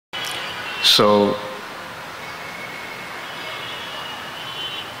So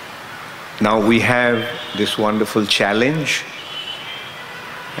now we have this wonderful challenge,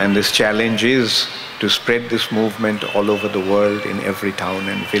 and this challenge is to spread this movement all over the world, in every town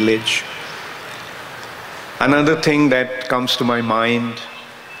and village. Another thing that comes to my mind,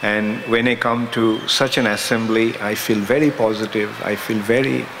 and when I come to such an assembly, I feel very positive, I feel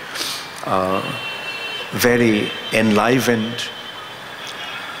very enlivened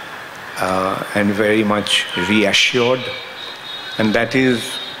and very much reassured, and that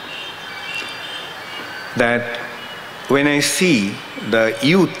is that when I see the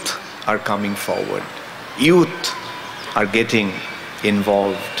youth are coming forward, youth are getting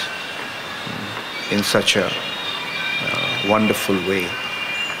involved in such a wonderful way.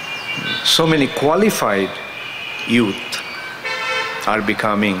 So many qualified youth are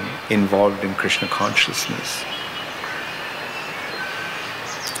becoming involved in Krishna consciousness.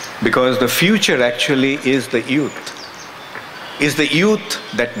 Because the future actually is the youth. Is the youth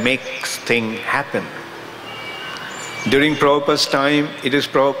that makes things happen. During Prabhupada's time, it is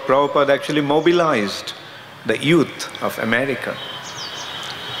Prabhupada actually mobilized the youth of America.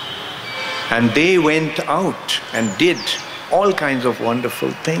 And they went out and did all kinds of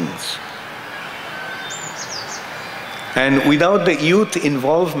wonderful things. And without the youth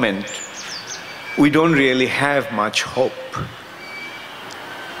involvement, we don't really have much hope.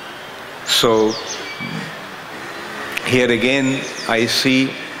 So here again, I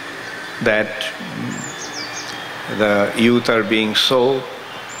see that the youth are being so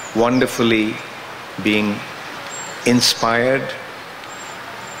wonderfully being inspired,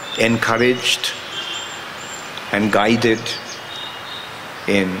 encouraged, and guided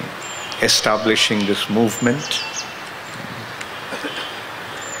in establishing this movement.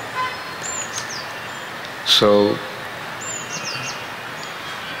 So,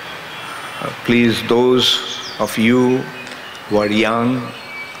 please, those of you who are young,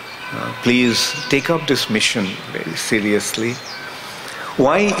 please take up this mission very seriously.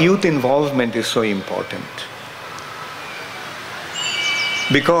 Why youth involvement is so important?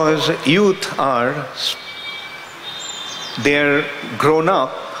 Because youth are, they're grown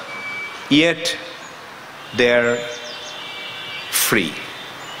up, yet they're free.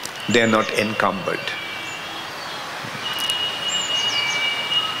 They're not encumbered.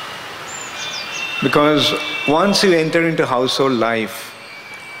 Because once you enter into household life,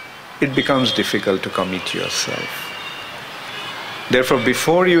 it becomes difficult to commit yourself. Therefore,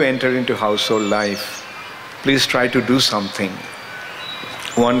 before you enter into household life, please try to do something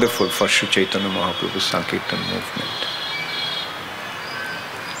wonderful for Sri Chaitanya Mahaprabhu's Sankirtan movement.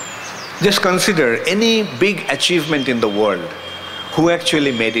 Just consider any big achievement in the world, who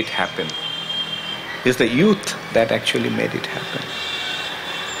actually made it happen? It's the youth that actually made it happen.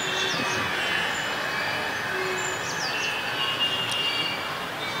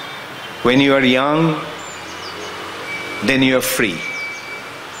 When you are young, then you are free.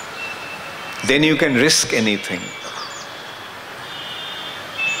 Then you can risk anything.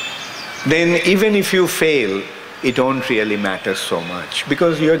 Then even if you fail, it won't really matter so much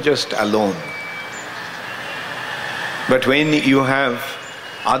because you're just alone. But when you have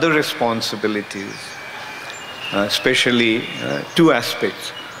other responsibilities, especially two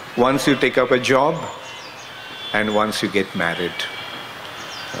aspects. Once you take up a job and once you get married.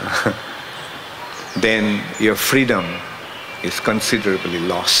 Then your freedom is considerably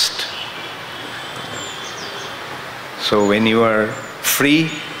lost. So when you are free,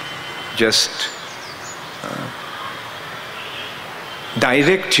 just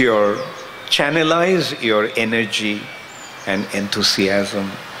channelize your energy and enthusiasm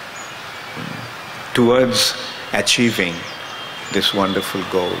towards achieving this wonderful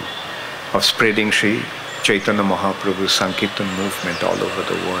goal of spreading Sri Chaitanya Mahaprabhu's Sankirtan movement all over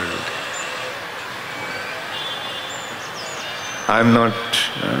the world. I'm not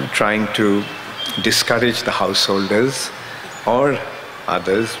trying to discourage the householders or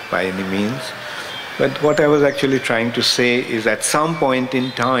others by any means, but what I was actually trying to say is at some point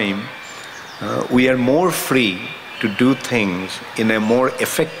in time, we are more free to do things in a more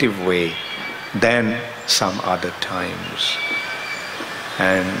effective way than some other times.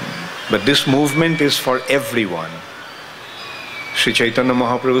 But this movement is for everyone. Sri Chaitanya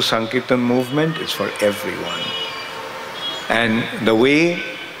Mahaprabhu's Sankirtan movement is for everyone. And the way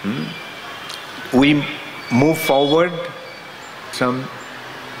we move forward, some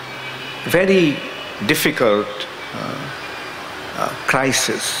very difficult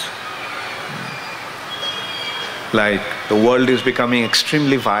crisis. Like the world is becoming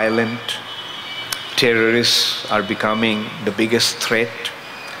extremely violent, terrorists are becoming the biggest threat,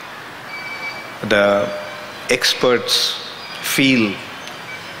 the experts feel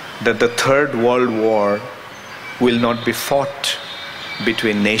that the Third World War will not be fought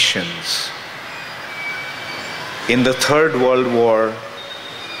between nations. In the Third World War,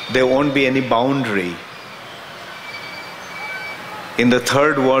 there won't be any boundary. In the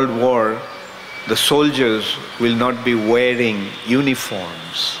Third World War, the soldiers will not be wearing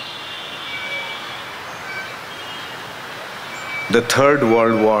uniforms. The Third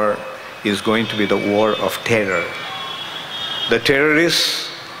World War is going to be the war of terror. The terrorists,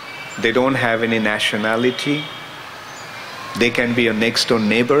 they don't have any nationality. They can be your next door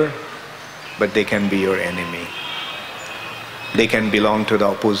neighbor, but they can be your enemy. They can belong to the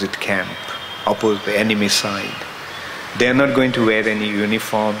opposite camp, the enemy side. They are not going to wear any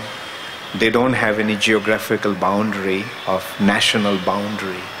uniform. They don't have any geographical boundary of national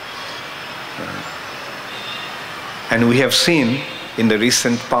boundary. And we have seen in the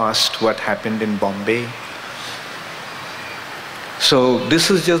recent past what happened in Bombay. So this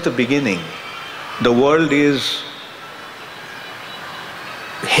is just the beginning. The world is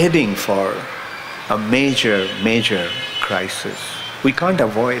heading for a major, major crisis. We can't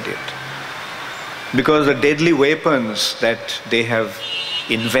avoid it. Because the deadly weapons that they have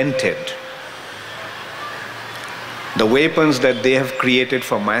invented, the weapons that they have created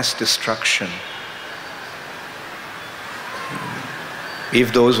for mass destruction,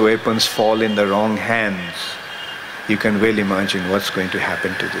 if those weapons fall in the wrong hands, you can well imagine what's going to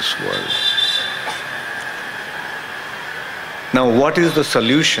happen to this world. Now, what is the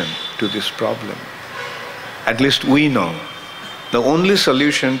solution to this problem? At least we know. The only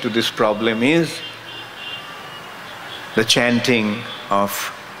solution to this problem is the chanting of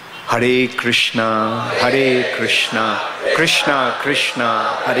Hare Krishna, Krishna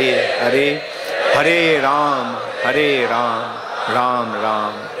Krishna, Hare Hare, Hare Ram, Ram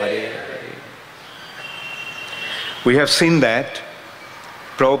Ram, Hare Hare. We have seen that.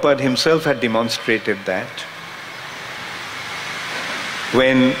 Prabhupada himself had demonstrated that.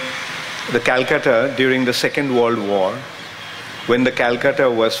 When the Calcutta, during the Second World War, when the Calcutta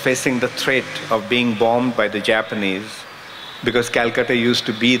was facing the threat of being bombed by the Japanese, because Calcutta used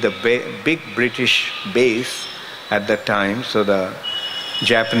to be the big British base at that time, so the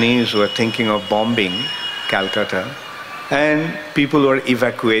Japanese were thinking of bombing Calcutta, and people were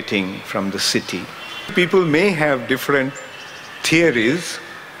evacuating from the city. People may have different theories,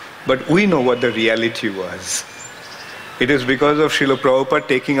 but we know what the reality was. It is because of Srila Prabhupada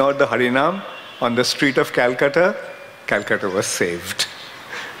taking out the Harinam on the street of Calcutta, Calcutta was saved.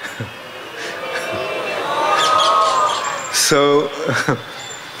 So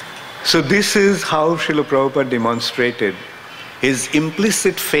this is how Srila Prabhupada demonstrated his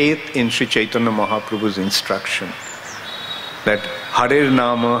implicit faith in Sri Chaitanya Mahaprabhu's instruction, that Harer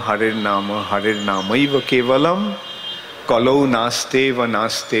Nama, Harer Nama, Harer Namaiva Kevalam, Kalau Nasteva,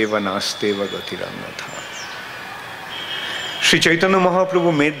 Nasteva, Nasteva Gatirannatha. Sri Chaitanya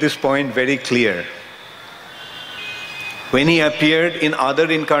Mahaprabhu made this point very clear. When he appeared in other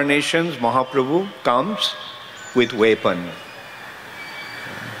incarnations, Mahaprabhu comes with weapon.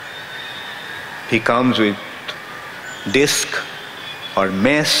 He comes with disc or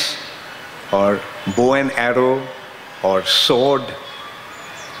mace or bow and arrow or sword.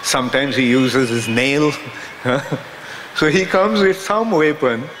 Sometimes he uses his nail. So he comes with some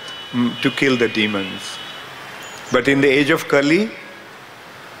weapon to kill the demons. But in the age of Kali,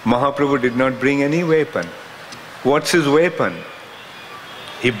 Mahaprabhu did not bring any weapon. What's his weapon?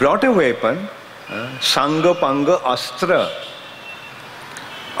 He brought a weapon, Sangha Panga Astra.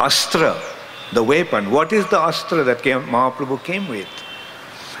 Astra, the weapon. What is the Astra that Mahaprabhu came with?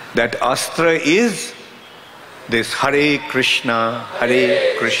 That Astra is this Hare Krishna,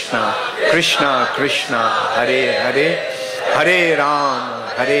 Krishna Krishna, Hare Hare, Hare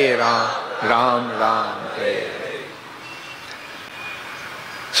Ram, Ram Ram, Hare Hare.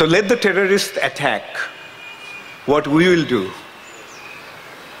 So let the terrorists attack. What we will do?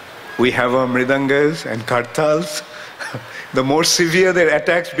 We have our mridangas and kartals. The more severe their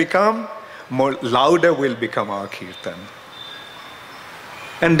attacks become, more louder will become our kirtan.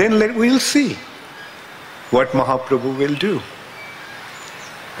 And then we'll see what Mahaprabhu will do.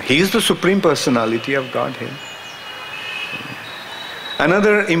 He is the Supreme Personality of Godhead.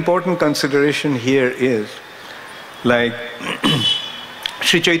 Another important consideration here is, like,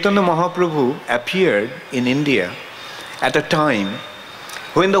 Sri Chaitanya Mahaprabhu appeared in India at a time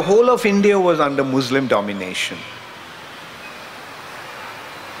when the whole of India was under Muslim domination.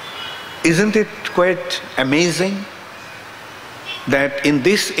 Isn't it quite amazing that in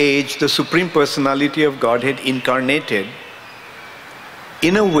this age the Supreme Personality of Godhead incarnated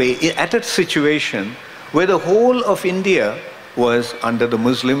in a way, at a situation where the whole of India was under the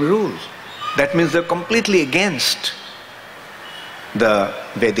Muslim rule. That means they're completely against the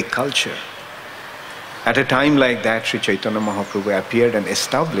Vedic culture. At a time like that, Sri Chaitanya Mahaprabhu appeared and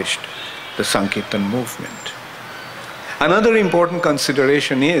established the Sankirtan movement. Another important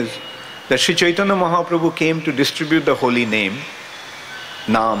consideration is that Sri Chaitanya Mahaprabhu came to distribute the holy name,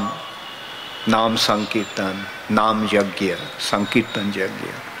 Nam Sankirtan, Nam Yajna, Sankirtan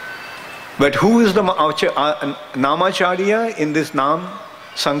Yajna. But who is the Namacharya in this Nam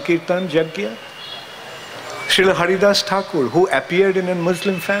Sankirtan Yajna? Srila Haridas Thakur, who appeared in a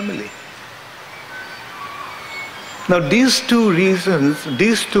Muslim family. Now these two reasons,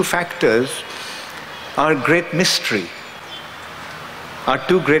 these two factors are great mystery, are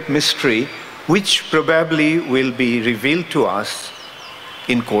two great mystery which probably will be revealed to us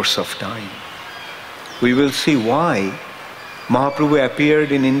in course of time. We will see why Mahaprabhu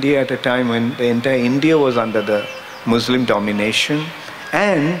appeared in India at a time when the entire India was under the Muslim domination,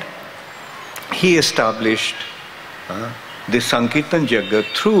 and he established the Sankirtan Yajna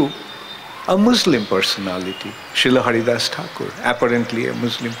through a Muslim personality, Srila Haridas Thakur, apparently a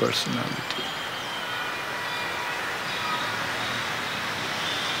Muslim personality.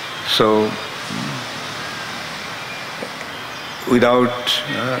 So, without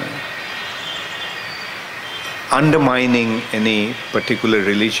undermining any particular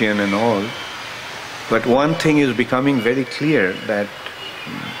religion and all, but one thing is becoming very clear,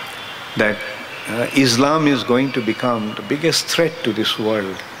 that Islam is going to become the biggest threat to this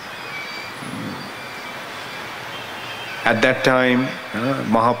world. At that time,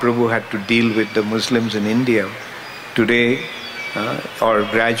 Mahaprabhu had to deal with the Muslims in India. Today, or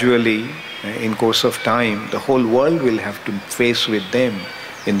gradually, in course of time, the whole world will have to face with them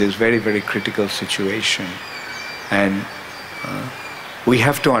in this very, very critical situation. And we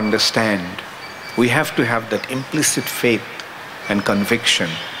have to understand, we have to have that implicit faith and conviction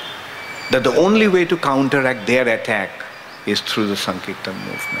that the only way to counteract their attack is through the Sankirtan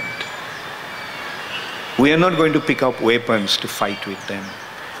movement. We are not going to pick up weapons to fight with them.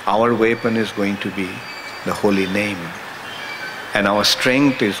 Our weapon is going to be the holy name. And our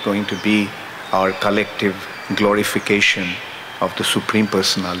strength is going to be our collective glorification of the Supreme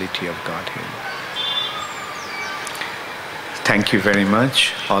Personality of Godhead. Thank you very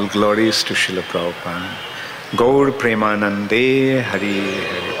much. All glories to Srila Prabhupada. Gaur Premanande Hari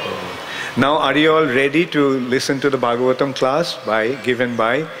Hari Bol. Now, are you all ready to listen to the Bhagavatam class given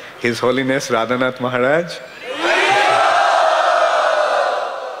by His Holiness Radhanath Maharaj?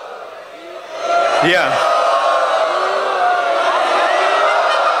 Yeah.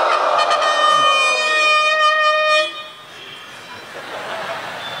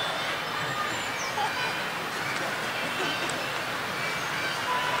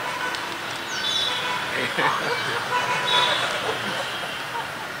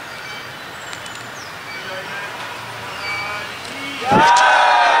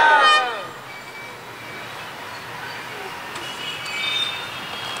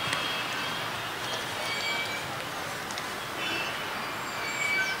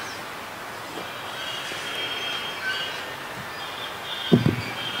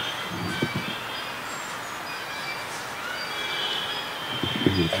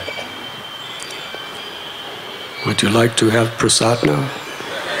 Would you like to have prasad now?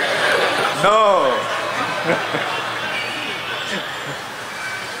 No.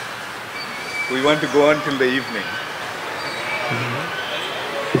 We want to go on till the evening.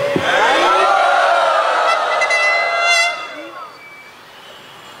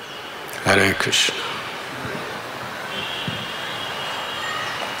 Hare Krishna.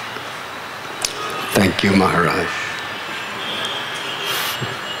 Thank you, Maharaj.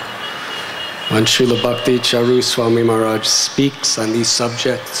 When Srila Bhakti Charu Swami Maharaj speaks on these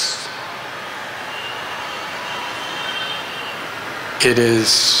subjects, it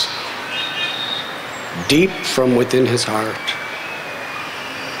is deep from within his heart,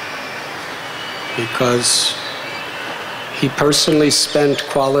 because he personally spent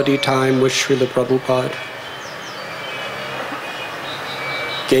quality time with Srila Prabhupada,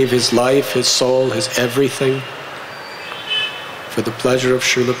 gave his life, his soul, his everything for the pleasure of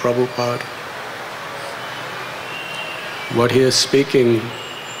Srila Prabhupada. What he is speaking,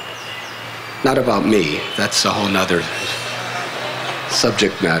 not about me, that's a whole nother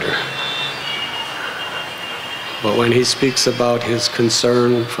subject matter. But when he speaks about his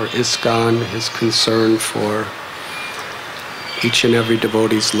concern for ISKCON, his concern for each and every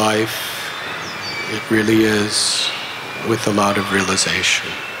devotee's life, it really is with a lot of realization.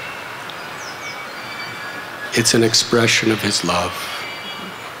 It's an expression of his love.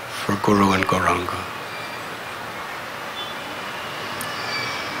 for Guru and Gauranga.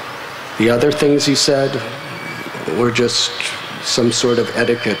 The other things he said were just some sort of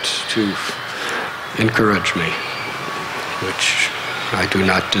etiquette to encourage me, which I do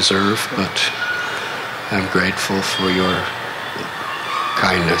not deserve, but I'm grateful for your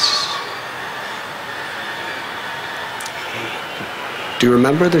kindness. Do you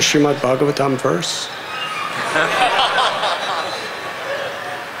remember the Srimad Bhagavatam verse?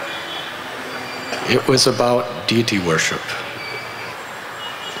 It was about deity worship.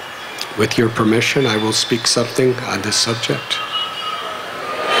 With your permission, I will speak something on this subject.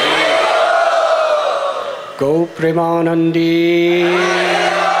 Go Premanandi.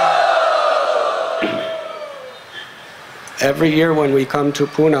 Every year when we come to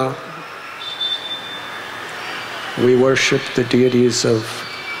Pune, we worship the deities of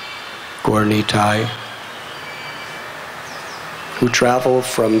Gaur-Nitai, who travel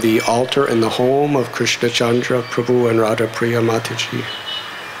from the altar in the home of Krishna Chandra Prabhu and Radha Priya Mataji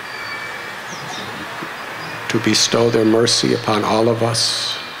to bestow their mercy upon all of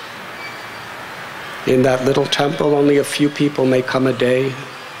us. In that little temple, only a few people may come a day,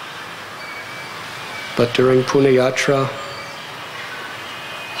 but during Pune Yatra,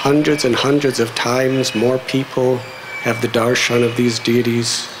 hundreds and hundreds of times more people have the darshan of these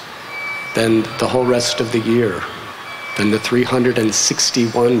deities than the whole rest of the year, than the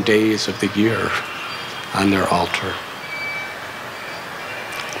 361 days of the year on their altar.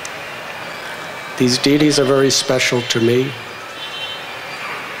 These deities are very special to me.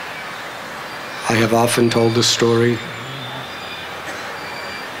 I have often told the story.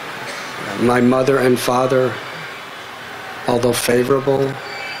 My mother and father, although favorable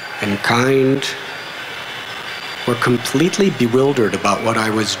and kind, were completely bewildered about what I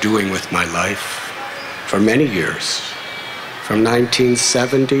was doing with my life for many years, from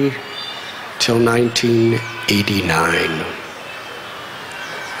 1970 till 1989.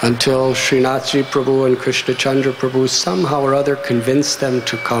 Until Srinathji Prabhu and Krishna Chandra Prabhu somehow or other convinced them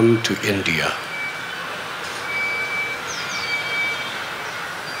to come to India.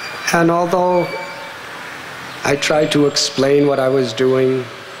 And although I tried to explain what I was doing,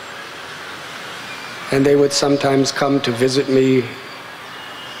 and they would sometimes come to visit me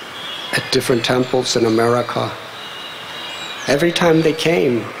at different temples in America, every time they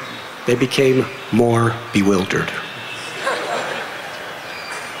came, they became more bewildered.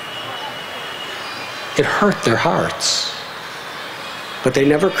 It hurt their hearts, but they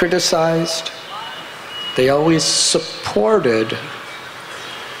never criticized. They always supported,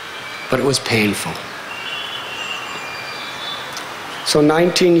 but it was painful. So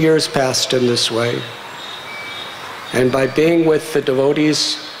 19 years passed in this way, and by being with the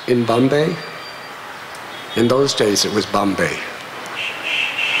devotees in Bombay, in those days it was Bombay,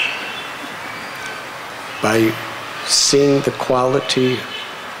 by seeing the quality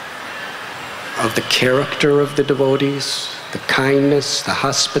of the character of the devotees, the kindness, the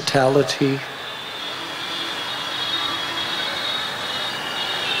hospitality,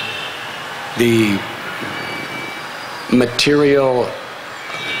 the material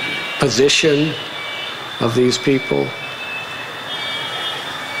position of these people,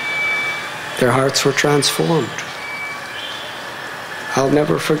 their hearts were transformed. I'll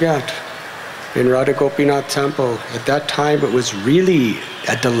never forget, in Radha Gopinath temple, at that time it was really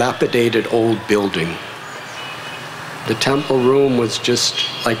a dilapidated old building. The temple room was just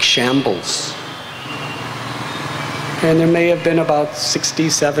like shambles. And there may have been about 60,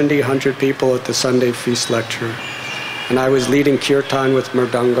 70, 100 people at the Sunday feast lecture. And I was leading kirtan with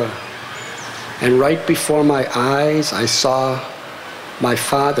Mridanga. And right before my eyes, I saw my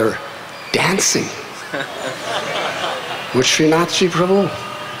father dancing with Srinathji Prabhu,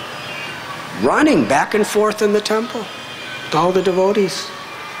 running back and forth in the temple with all the devotees.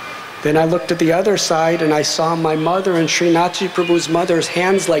 Then I looked at the other side and I saw my mother and Srinathji Prabhu's mother's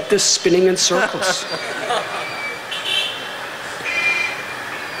hands like this, spinning in circles.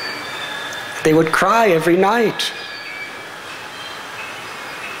 They would cry every night.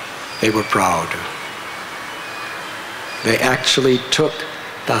 They were proud. They actually took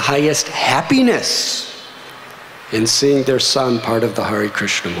the highest happiness in seeing their son part of the Hare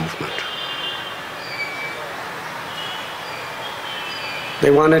Krishna movement.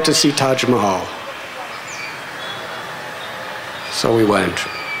 They wanted to see Taj Mahal. So we went.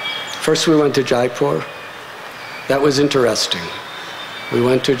 First we went to Jaipur. That was interesting. We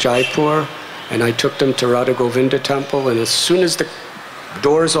went to Jaipur and I took them to Radha Govinda temple, and as soon as the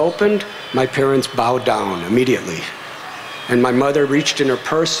doors opened, my parents bowed down immediately. And my mother reached in her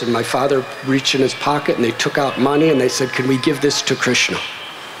purse and my father reached in his pocket and they took out money and they said, "Can we give this to Krishna?"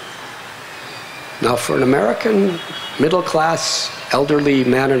 Now for an American middle-class elderly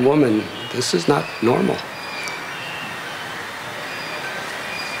man and woman, this is not normal.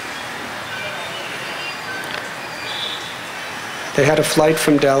 They had a flight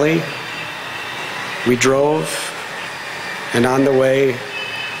from Delhi. We drove, and on the way,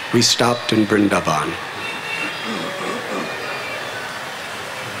 we stopped in Vrindavan.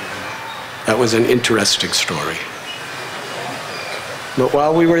 That was an interesting story. But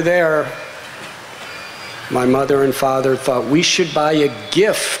while we were there, my mother and father thought we should buy a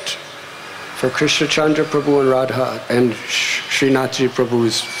gift for Krishna Chandra Prabhu and Radha and Srinathji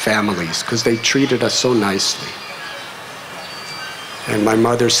Prabhu's families, because they treated us so nicely. And my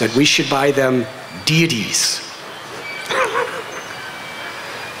mother said, we should buy them deities.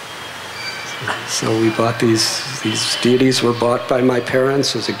 So we bought these deities were bought by my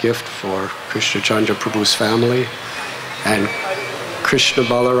parents as a gift for Krishna Chandra Prabhu's family, and Krishna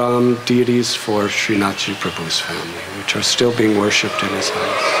Balaram deities for Srinathji Prabhu's family, which are still being worshipped in his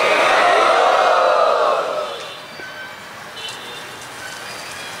house.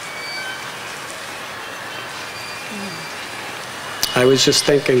 I was just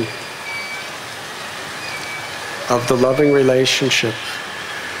thinking of the loving relationship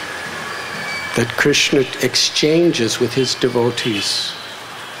that Krishna exchanges with his devotees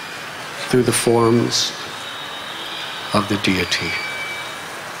through the forms of the deity.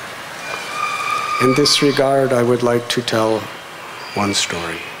 In this regard, I would like to tell one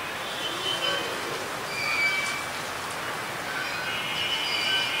story.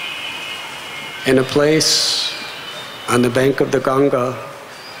 In a place on the bank of the Ganga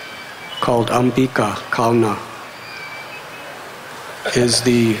called Ambika, Kalna, is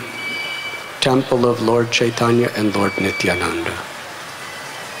the temple of Lord Chaitanya and Lord Nityananda.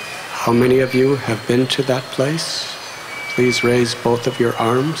 How many of you have been to that place? Please raise both of your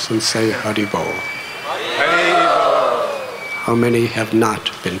arms and say Hari Bol. Hari Bol. How many have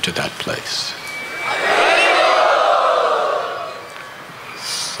not been to that place?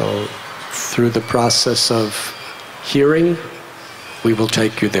 So, through the process of hearing, we will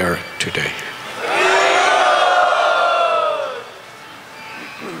take you there today.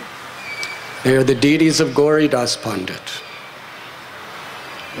 They are the deities of Gauridas Pandit.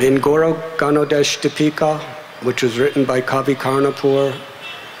 In Gaura Ganodesh Dipika, which was written by Kavi Karnapur,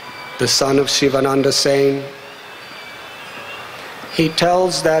 the son of Shivananda Sen, he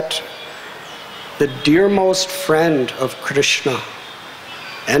tells that the dearmost friend of Krishna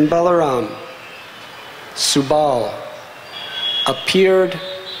and Balaram, Subal, appeared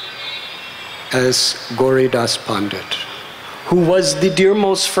as Gauridas Pandit, who was the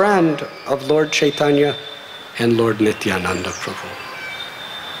dearmost friend of Lord Chaitanya and Lord Nityananda Prabhu.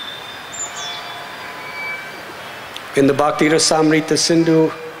 In the Bhakti Rasamrita Sindhu,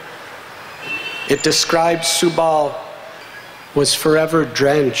 it describes Subal was forever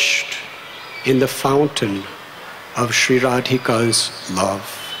drenched in the fountain of Sri Radhika's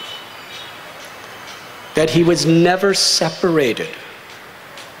love. That he was never separated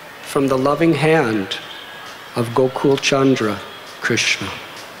from the loving hand of Gokul Chandra Krishna.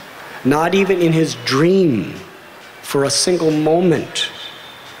 Not even in his dream, for a single moment,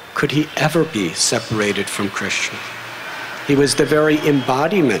 could he ever be separated from Krishna. He was the very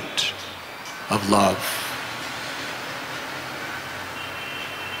embodiment of love.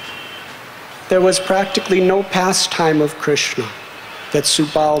 There was practically no pastime of Krishna that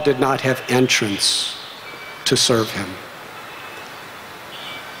Subal did not have entrance to serve him.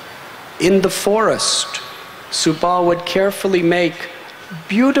 In the forest, Subal would carefully make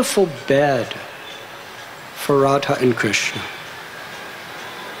beautiful bed for Radha and Krishna.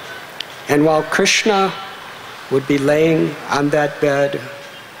 And while Krishna would be laying on that bed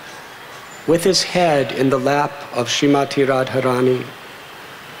with his head in the lap of Srimati Radharani,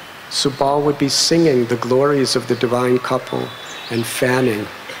 Subal would be singing the glories of the divine couple and fanning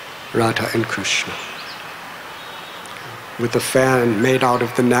Radha and Krishna with a fan made out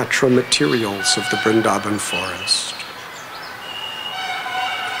of the natural materials of the Vrindavan forest.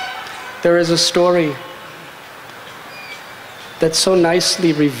 There is a story that so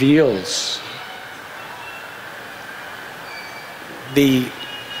nicely reveals the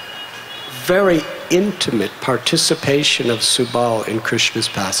very intimate participation of Subal in Krishna's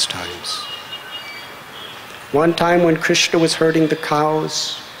pastimes. One time when Krishna was herding the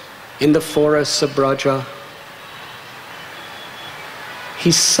cows in the forests of Braja,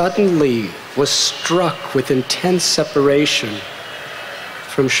 he suddenly was struck with intense separation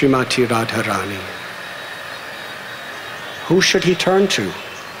from Srimati Radharani. Who should he turn to?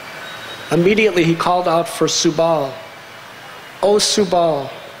 Immediately he called out for Subal. "Oh Subal,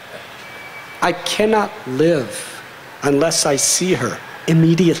 I cannot live unless I see her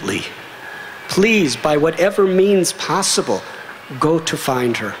immediately. Please, by whatever means possible, go to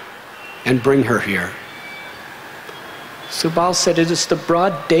find her and bring her here. Subal said, it is the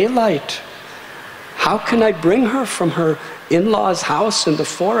broad daylight. How can I bring her from her in-laws' house in the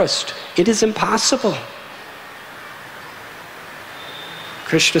forest? It is impossible.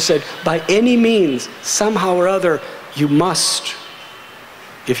 Krishna said, by any means, somehow or other, you must,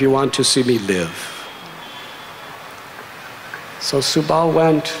 if you want to see me live. So Subal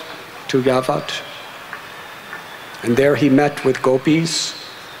went to Yavat, and there he met with gopis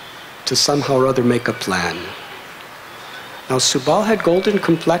to somehow or other make a plan. Now Subal had golden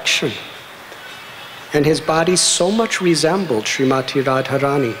complexion, and his body so much resembled Srimati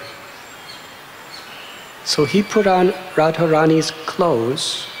Radharani. So he put on Radharani's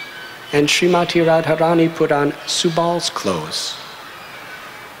clothes, and Srimati Radharani put on Subal's clothes.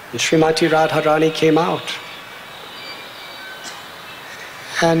 And Srimati Radharani came out.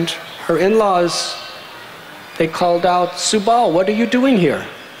 And her in-laws, they called out, Subal, what are you doing here?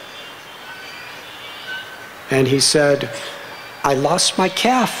 And he said, I lost my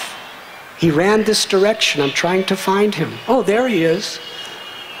calf. He ran this direction. I'm trying to find him. Oh, there he is.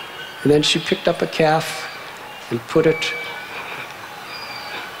 And then she picked up a calf and put it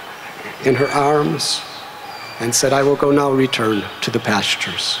in her arms and said, I will go now return to the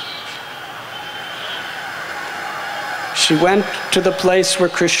pastures. She went to the place where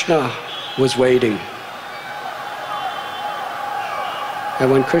Krishna was waiting.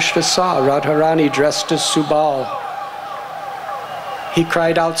 And when Krishna saw Radharani dressed as Subal, he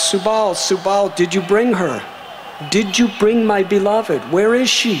cried out, Subal, Subal, did you bring her? Did you bring my beloved? Where is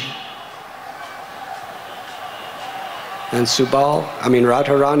she? And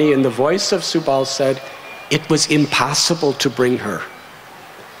Radharani in the voice of Subal said, it was impossible to bring her.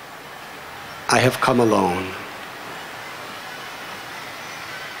 I have come alone.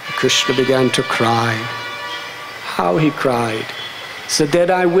 Krishna began to cry. How he cried. He said that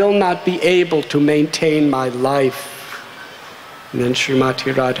I will not be able to maintain my life. And then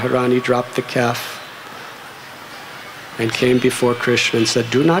Srimati Radharani dropped the calf and came before Krishna and said,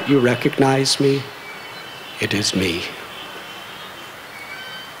 do not you recognize me? It is me.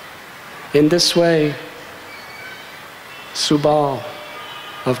 In this way, Subal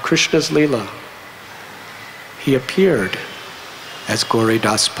of Krishna's Leela, he appeared as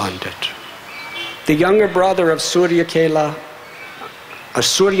Gauridas Pandit, the younger brother of Suryadas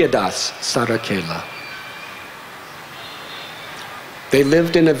Sarakela. They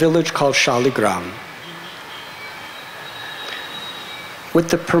lived in a village called Shaligram. With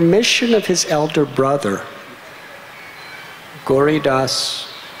the permission of his elder brother, Gauridas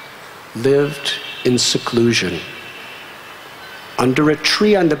lived in seclusion under a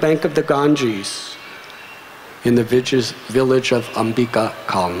tree on the bank of the Ganges in the village of Ambika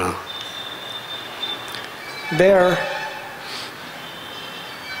Kalna. There,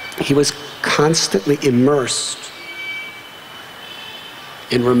 he was constantly immersed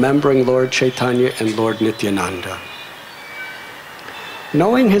in remembering Lord Chaitanya and Lord Nityananda.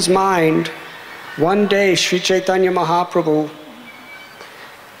 Knowing his mind, one day Sri Chaitanya Mahaprabhu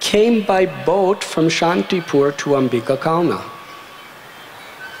came by boat from Shantipur to Ambika Kalna.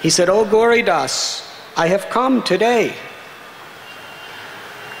 He said, "Oh Gauridas, I have come today.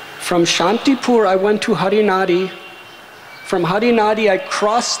 From Shantipur I went to Harinadi. From Harinadi I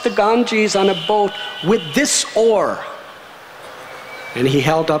crossed the Ganges on a boat with this oar." And he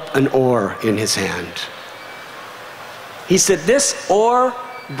held up an oar in his hand. He said, "This oar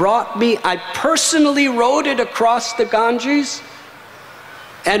brought me, I personally rowed it across the Ganges,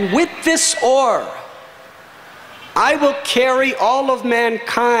 and with this oar, I will carry all of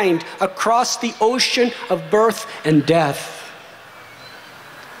mankind across the ocean of birth and death.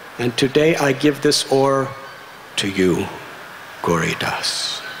 And today I give this oar to you,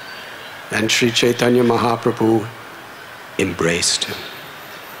 Gauridas." And Sri Chaitanya Mahaprabhu embraced him.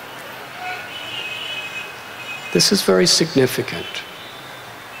 This is very significant.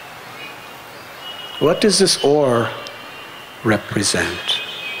 What does this oar represent?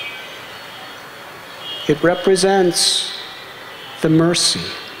 It represents the mercy,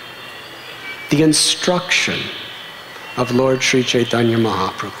 the instruction of Lord Sri Chaitanya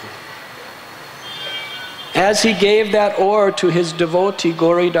Mahaprabhu. As he gave that oar to his devotee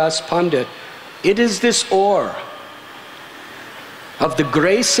Gauridas Pandit, it is this oar of the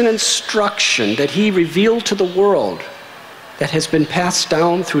grace and instruction that he revealed to the world that has been passed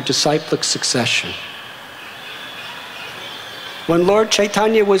down through disciplic succession. When Lord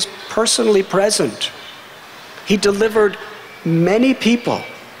Chaitanya was personally present, he delivered many people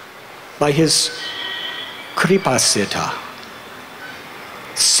by his kripasiddha.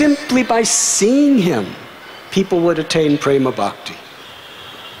 Simply by seeing him, people would attain prema bhakti.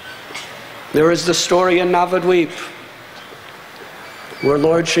 There is the story in Navadvip where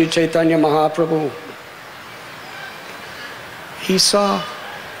Lord Sri Chaitanya Mahaprabhu, he saw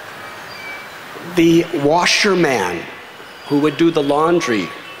the washerman who would do the laundry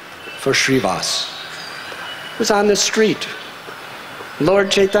for Srivas. Was on the street.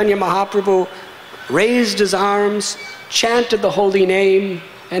 Lord Chaitanya Mahaprabhu raised his arms, chanted the holy name,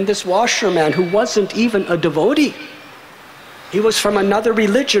 and this washerman, who wasn't even a devotee, he was from another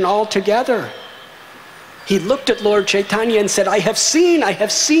religion altogether, he looked at Lord Chaitanya and said, I have seen,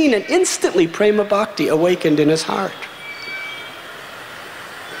 and instantly prema bhakti awakened in his heart.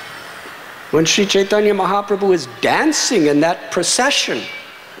 When Sri Chaitanya Mahaprabhu is dancing in that procession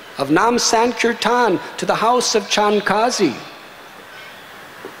of Nam Sankirtan to the house of Chandkazi,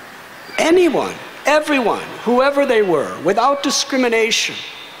 anyone, everyone, whoever they were, without discrimination,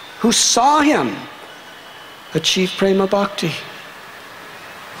 who saw him, achieved prema bhakti.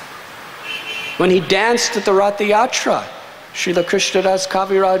 When he danced at the Ratha Yatra, Srila Krishnadas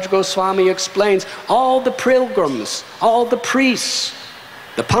Kaviraj Goswami explains, all the pilgrims, all the priests,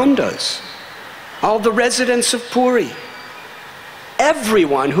 the pandas, all the residents of Puri,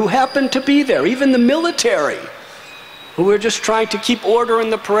 everyone who happened to be there, even the military, who were just trying to keep order in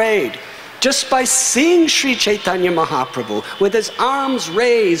the parade, just by seeing Sri Chaitanya Mahaprabhu with his arms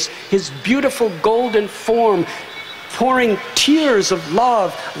raised, his beautiful golden form, pouring tears of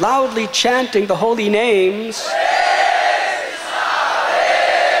love, loudly chanting the holy names,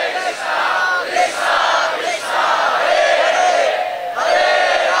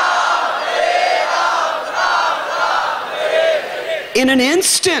 in an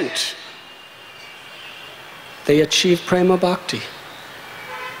instant, they achieved prema bhakti.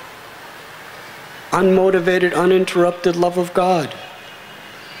 Unmotivated, uninterrupted love of God.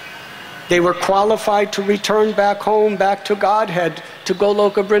 They were qualified to return back home, back to Godhead, to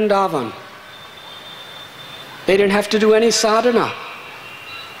Goloka Vrindavan. They didn't have to do any sadhana.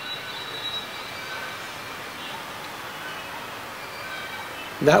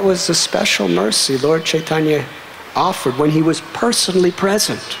 That was the special mercy Lord Chaitanya offered when he was personally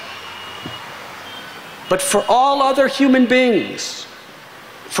present. But for all other human beings,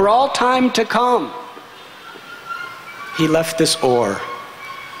 for all time to come, he left this ore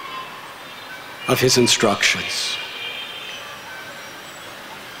of his instructions.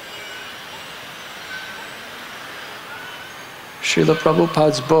 Srila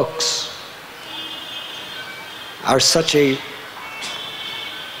Prabhupada's books are such a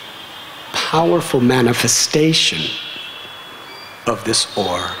powerful manifestation of this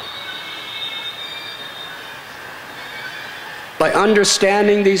ore. By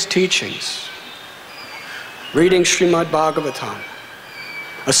understanding these teachings, reading Srimad Bhagavatam,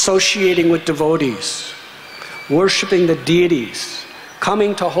 associating with devotees, worshiping the deities,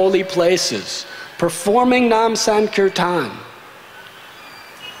 coming to holy places, performing Nam Sankirtan,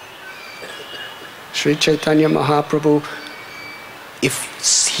 Sri Chaitanya Mahaprabhu,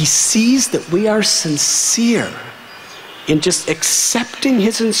 if he sees that we are sincere in just accepting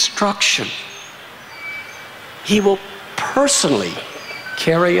his instruction, he will personally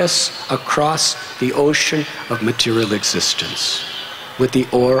carry us across the ocean of material existence with the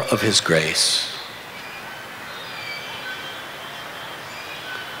ore of his grace.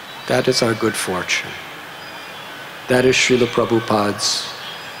 That is our good fortune. That is Srila Prabhupada's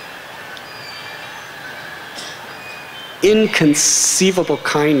inconceivable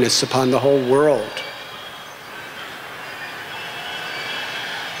kindness upon the whole world.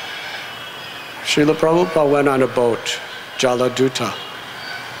 Srila Prabhupada went on a boat, Jaladuta.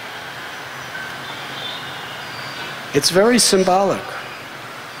 It's very symbolic.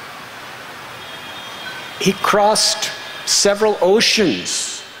 He crossed several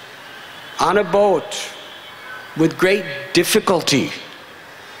oceans on a boat with great difficulty.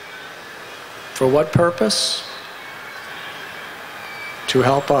 For what purpose? To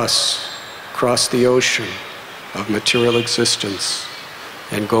help us cross the ocean of material existence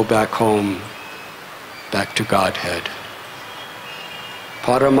and go back home, back to Godhead.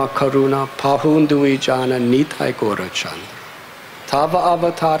 Parama Karuna Pahundui Jana Nitai Gorachan Tava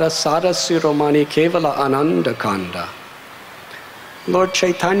Avatara Sadasiromani Kevala Ananda Kanda. Lord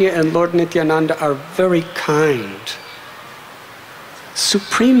Chaitanya and Lord Nityananda are very kind,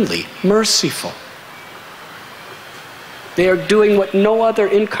 supremely merciful. They are doing what no other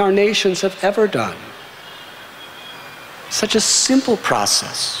incarnations have ever done. Such a simple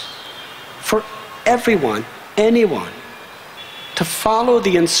process for everyone, anyone, to follow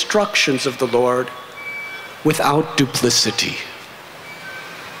the instructions of the Lord without duplicity.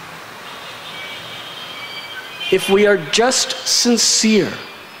 If we are just sincere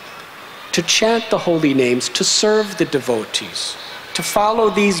to chant the holy names, to serve the devotees, to follow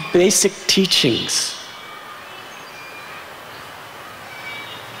these basic teachings,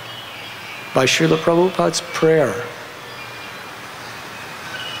 by Srila Prabhupada's prayer,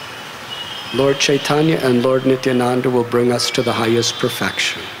 Lord Chaitanya and Lord Nityananda will bring us to the highest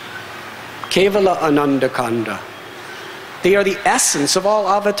perfection. Kevala Ananda Kanda. They are the essence of all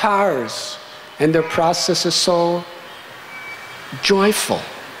avatars, and their process is so joyful.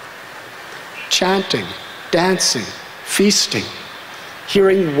 Chanting, dancing, feasting,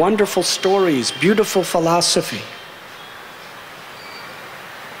 hearing wonderful stories, beautiful philosophy.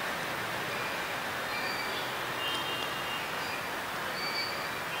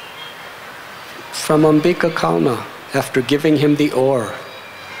 From Ambika Kalna, after giving him the ore,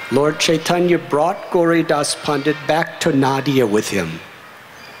 Lord Chaitanya brought Gauridas Pandit back to Nadia with him.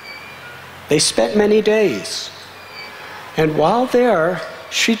 They spent many days. And while there,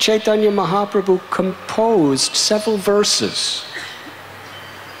 Sri Chaitanya Mahaprabhu composed several verses,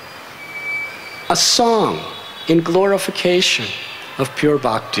 a song in glorification of pure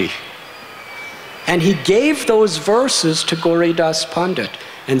bhakti. And he gave those verses to Gauridas Pandit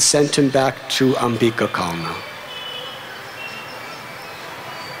and sent him back to Ambika Kalna.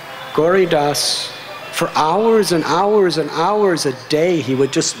 Gauridas, for hours and hours and hours a day, he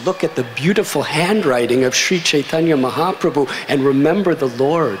would just look at the beautiful handwriting of Sri Chaitanya Mahaprabhu and remember the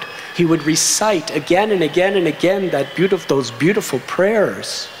Lord. He would recite again and again and again those beautiful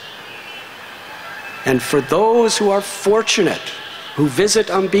prayers. And for those who are fortunate, who visit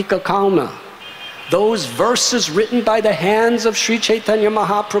Ambika Kalna, those verses written by the hands of Sri Chaitanya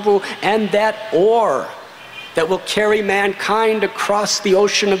Mahaprabhu and that ore that will carry mankind across the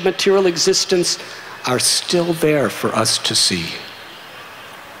ocean of material existence are still there for us to see.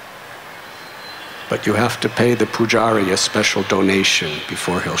 But you have to pay the pujari a special donation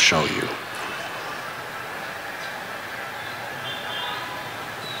before he'll show you.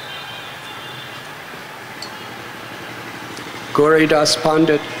 Gauridas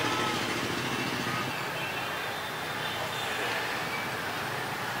Pandit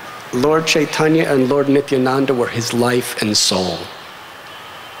Lord Chaitanya and Lord Nityananda were his life and soul.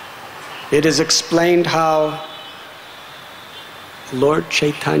 It is explained how Lord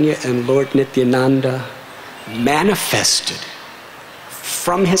Chaitanya and Lord Nityananda manifested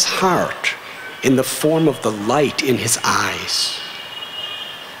from his heart in the form of the light in his eyes.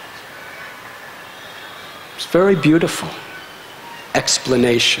 It's very beautiful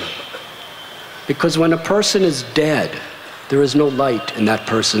explanation. Because when a person is dead, there is no light in that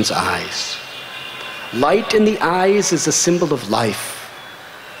person's eyes. Light in the eyes is a symbol of life.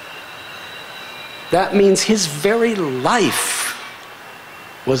 That means his very life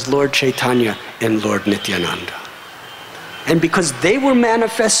was Lord Chaitanya and Lord Nityananda. And because they were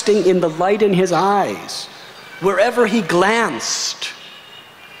manifesting in the light in his eyes, wherever he glanced,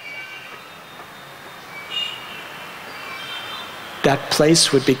 that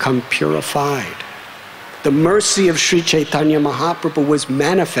place would become purified. The mercy of Sri Chaitanya Mahaprabhu was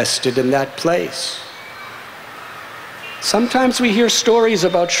manifested in that place. Sometimes we hear stories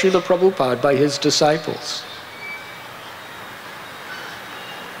about Srila Prabhupada by his disciples.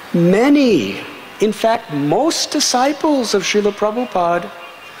 Many, in fact, most disciples of Srila Prabhupada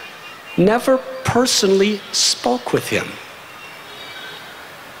never personally spoke with him.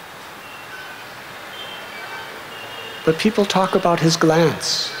 But people talk about his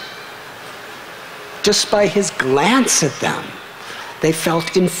glance. Just by his glance at them, they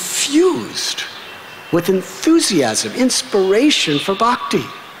felt infused with enthusiasm, inspiration for bhakti.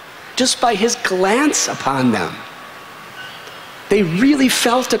 Just by his glance upon them, they really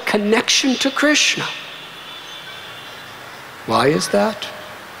felt a connection to Krishna. Why is that?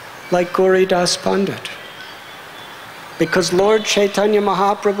 Like Gauridas Pandit. Because Lord Chaitanya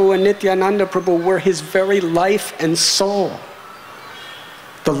Mahaprabhu and Nityananda Prabhu were his very life and soul.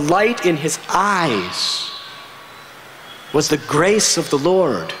 The light in his eyes was the grace of the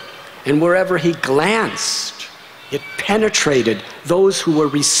Lord. And wherever he glanced, it penetrated those who were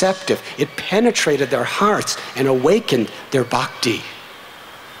receptive. It penetrated their hearts and awakened their bhakti.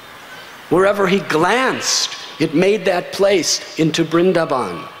 Wherever he glanced, it made that place into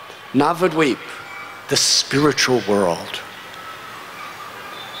Vrindavan, Navadvip, the spiritual world.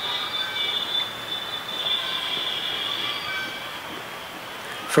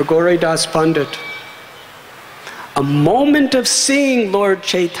 For Gauridas Pandit, a moment of seeing Lord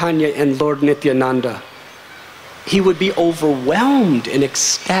Chaitanya and Lord Nityananda, he would be overwhelmed in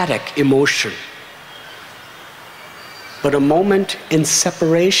ecstatic emotion. But a moment in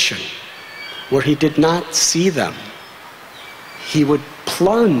separation, where he did not see them, he would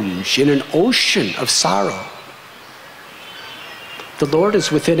plunge in an ocean of sorrow. The Lord is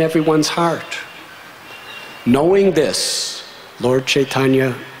within everyone's heart. Knowing this, Lord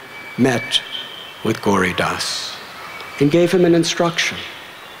Chaitanya met with Gauri Das and gave him an instruction.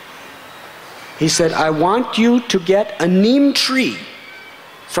 He said, I want you to get a neem tree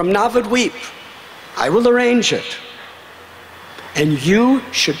from Navadvip. I will arrange it. And you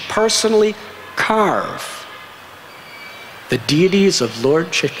should personally carve the deities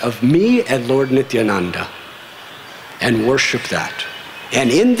of me and Lord Nityananda and worship that. And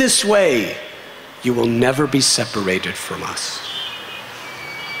in this way, you will never be separated from us.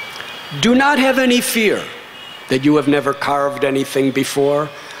 Do not have any fear that you have never carved anything before.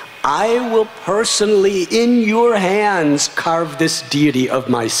 I will personally, in your hands, carve this deity of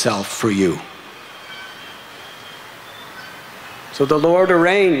myself for you. So the Lord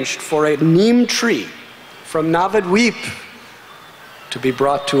arranged for a neem tree from Navadvip to be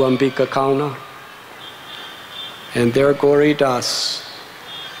brought to Ambika Kauna. And there Gauri Das,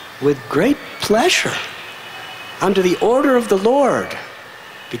 with great pleasure, under the order of the Lord,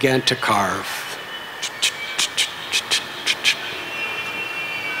 began to carve.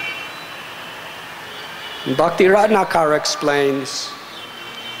 Bhakti Ratnakara explains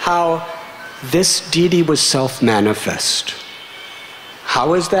how this deity was self-manifest.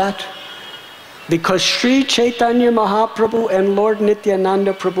 How is that? Because Sri Chaitanya Mahaprabhu and Lord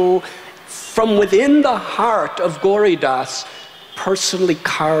Nityananda Prabhu, from within the heart of Gauri Das, personally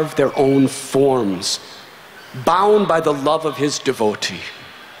carved their own forms, bound by the love of his devotee.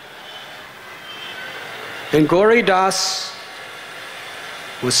 And Gauri Das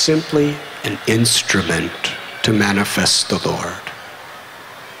was simply an instrument to manifest the Lord.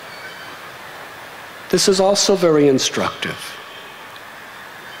 This is also very instructive.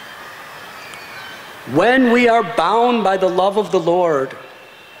 When we are bound by the love of the Lord,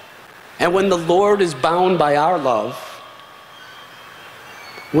 and when the Lord is bound by our love,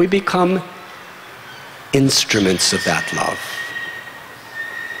 we become instruments of that love.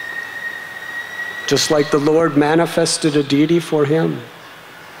 Just like the Lord manifested a deity for him.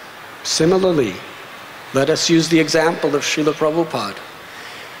 Similarly, let us use the example of Srila Prabhupada.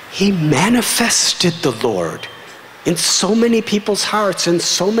 He manifested the Lord in so many people's hearts in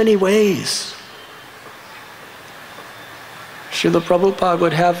so many ways. Srila Prabhupada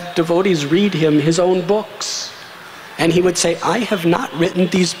would have devotees read him his own books. And he would say, I have not written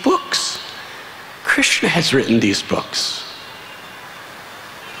these books. Krishna has written these books.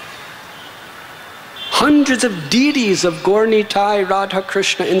 Hundreds of deities of Gaur Nitai, Radha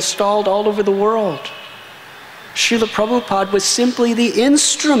Krishna installed all over the world. Srila Prabhupada was simply the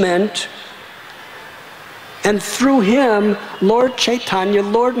instrument, and through him, Lord Chaitanya,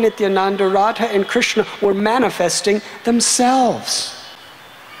 Lord Nityananda, Radha and Krishna were manifesting themselves.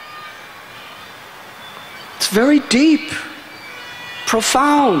 It's very deep,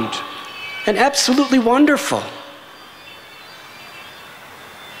 profound, and absolutely wonderful.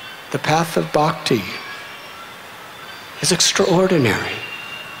 The path of bhakti is extraordinary.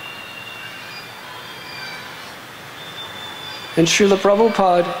 And Srila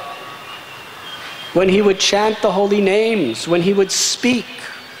Prabhupada, when he would chant the holy names, when he would speak,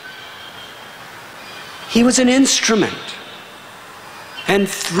 he was an instrument. And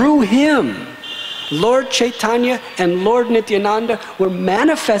through him, Lord Chaitanya and Lord Nityananda were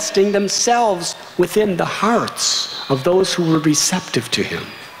manifesting themselves within the hearts of those who were receptive to him.